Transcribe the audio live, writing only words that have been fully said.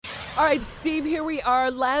All right, Steve, here we are.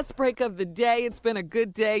 Last break of the day. It's been a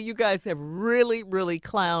good day. You guys have really, really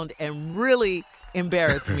clowned and really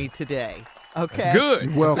embarrassed me today. Okay? It's good.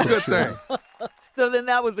 You're welcome, It's a good thing. So then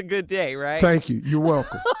that was a good day, right? Thank you. You're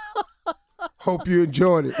welcome. Hope you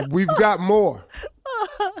enjoyed it. We've got more.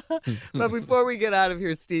 But before we get out of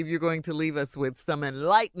here, Steve, you're going to leave us with some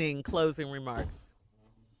enlightening closing remarks.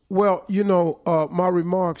 Well, my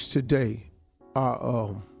remarks today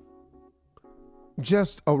are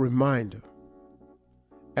just a reminder,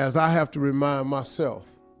 as I have to remind myself,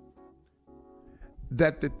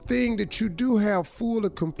 that the thing that you do have full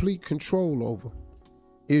and complete control over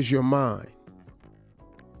is your mind.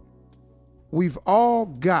 We've all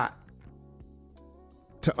got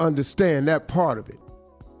to understand that part of it.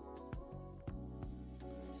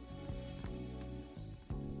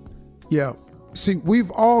 Yeah. See,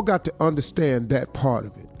 we've all got to understand that part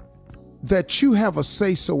of it, that you have a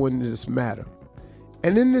say-so in this matter.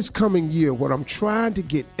 And in this coming year, what I'm trying to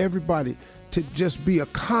get everybody to just be a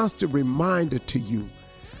constant reminder to you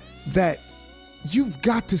that you've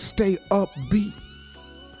got to stay upbeat.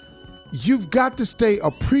 You've got to stay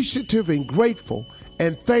appreciative and grateful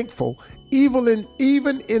and thankful, even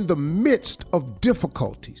in the midst of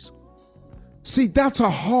difficulties. See, that's a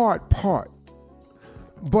hard part.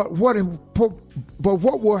 But what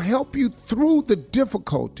will help you through the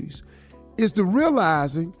difficulties is the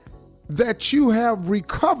realizing that you have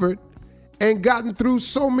recovered and gotten through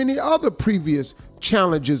so many other previous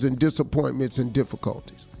challenges and disappointments and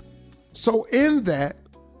difficulties. So in that,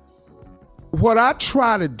 what I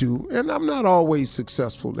try to do, and I'm not always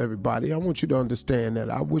successful, everybody. I want you to understand that.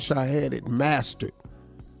 I wish I had it mastered.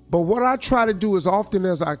 But what I try to do as often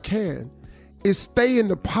as I can is stay in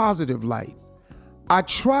the positive light. I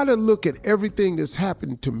try to look at everything that's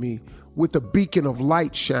happened to me with a beacon of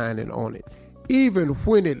light shining on it, even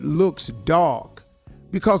when it looks dark,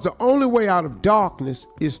 because the only way out of darkness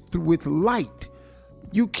is with light.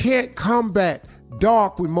 You can't combat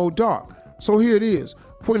dark with more dark. So here it is.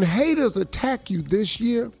 When haters attack you this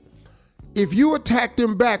year, if you attack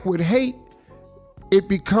them back with hate, it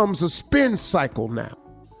becomes a spin cycle now.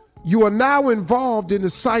 You are now involved in the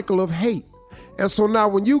cycle of hate. And so now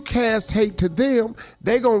when you cast hate to them,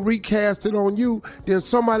 they going to recast it on you. Then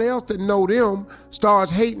somebody else that know them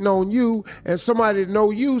starts hating on you, and somebody that know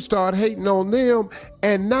you start hating on them.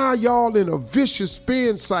 And now y'all in a vicious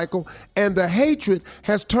spin cycle, and the hatred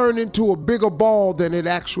has turned into a bigger ball than it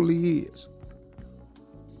actually is.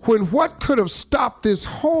 When what could have stopped this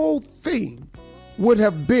whole thing would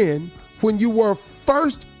have been when you were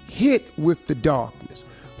first hit with the darkness,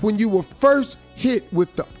 when you were first hit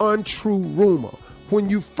with the untrue rumor, when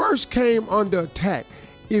you first came under attack.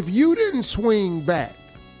 If you didn't swing back,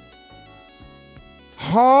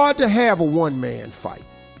 hard to have a one-man fight.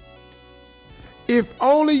 If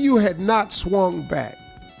only you had not swung back,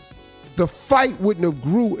 the fight wouldn't have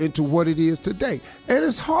grew into what it is today. And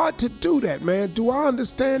it's hard to do that, man. Do I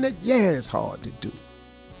understand that? Yeah, it's hard to do.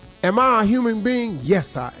 Am I a human being?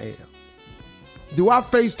 Yes, I am. Do I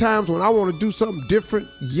face times when I want to do something different?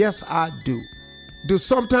 Yes, I do. Do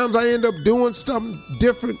sometimes I end up doing something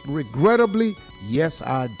different, regrettably? Yes,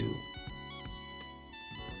 I do.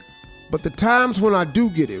 But the times when I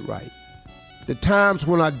do get it right, the times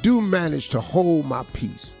when I do manage to hold my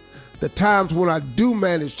peace, the times when I do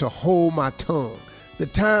manage to hold my tongue, the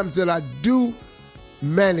times that I do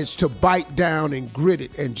manage to bite down and grit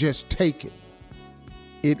it and just take it,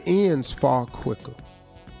 it ends far quicker.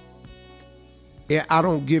 I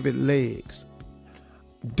don't give it legs.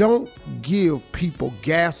 Don't give people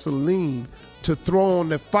gasoline to throw on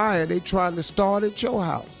the fire they trying to start at your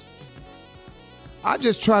house. I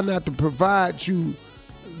just try not to provide you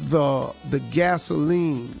the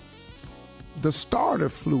gasoline, the starter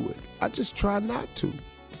fluid. I just try not to.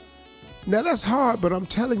 Now that's hard, but I'm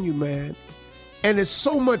telling you, man, and it's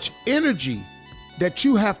so much energy that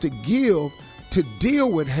you have to give to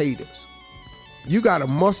deal with haters. You got to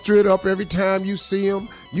muster it up every time you see them.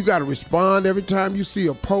 You got to respond every time you see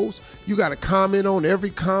a post. You got to comment on every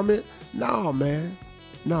comment. No, man,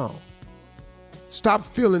 no. Stop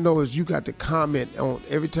feeling though as you got to comment on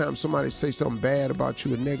every time somebody say something bad about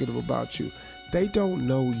you or negative about you. They don't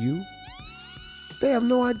know you. They have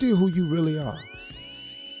no idea who you really are.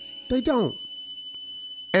 They don't.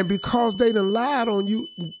 And because they done lied on you,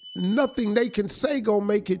 nothing they can say gonna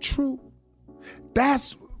make it true.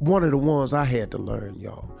 That's one of the ones I had to learn,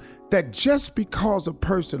 y'all. That just because a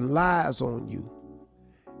person lies on you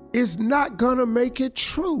is not gonna make it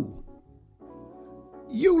true.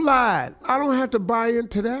 You lied. I don't have to buy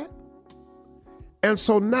into that. And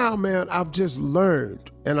so now, man, I've just learned,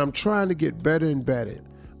 and I'm trying to get better and better.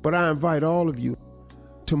 But I invite all of you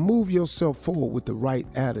to move yourself forward with the right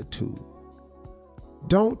attitude.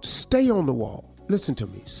 Don't stay on the wall. Listen to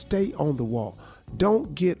me. Stay on the wall.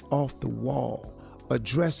 Don't get off the wall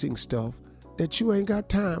addressing stuff that you ain't got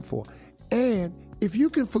time for. And if you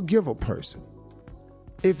can forgive a person,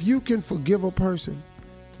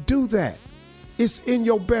 do that. It's in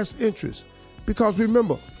your best interest. Because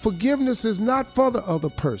remember, forgiveness is not for the other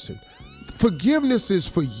person. Forgiveness is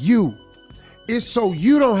for you. It's so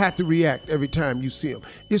you don't have to react every time you see them.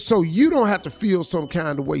 It's so you don't have to feel some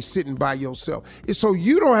kind of way sitting by yourself. It's so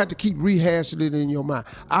you don't have to keep rehashing it in your mind.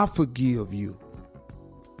 I forgive you.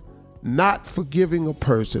 Not forgiving a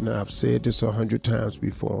person, and I've said this 100 times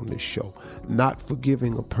before on this show, not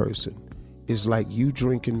forgiving a person is like you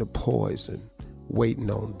drinking the poison, waiting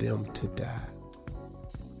on them to die.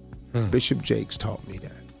 Bishop Jakes taught me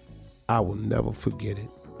that. I will never forget it.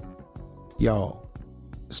 Y'all,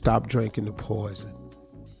 stop drinking the poison.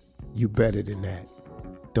 You better than that.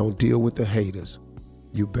 Don't deal with the haters.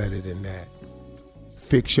 You better than that.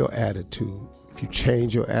 Fix your attitude. If you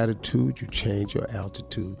change your attitude, you change your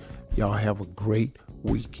altitude. Y'all have a great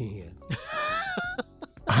weekend.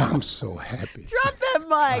 I'm so happy. Drop that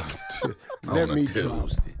mic. Let me drop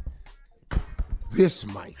this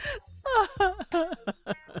mic.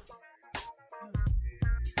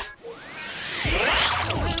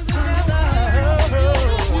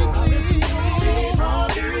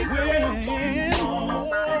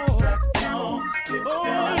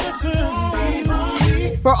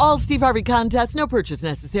 For all Steve Harvey contests, no purchase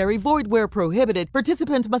necessary, void where prohibited.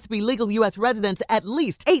 Participants must be legal U.S. residents at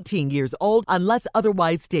least 18 years old unless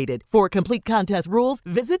otherwise stated. For complete contest rules,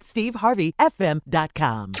 visit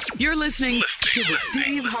steveharveyfm.com. You're listening to the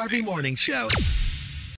Steve Harvey Morning Show.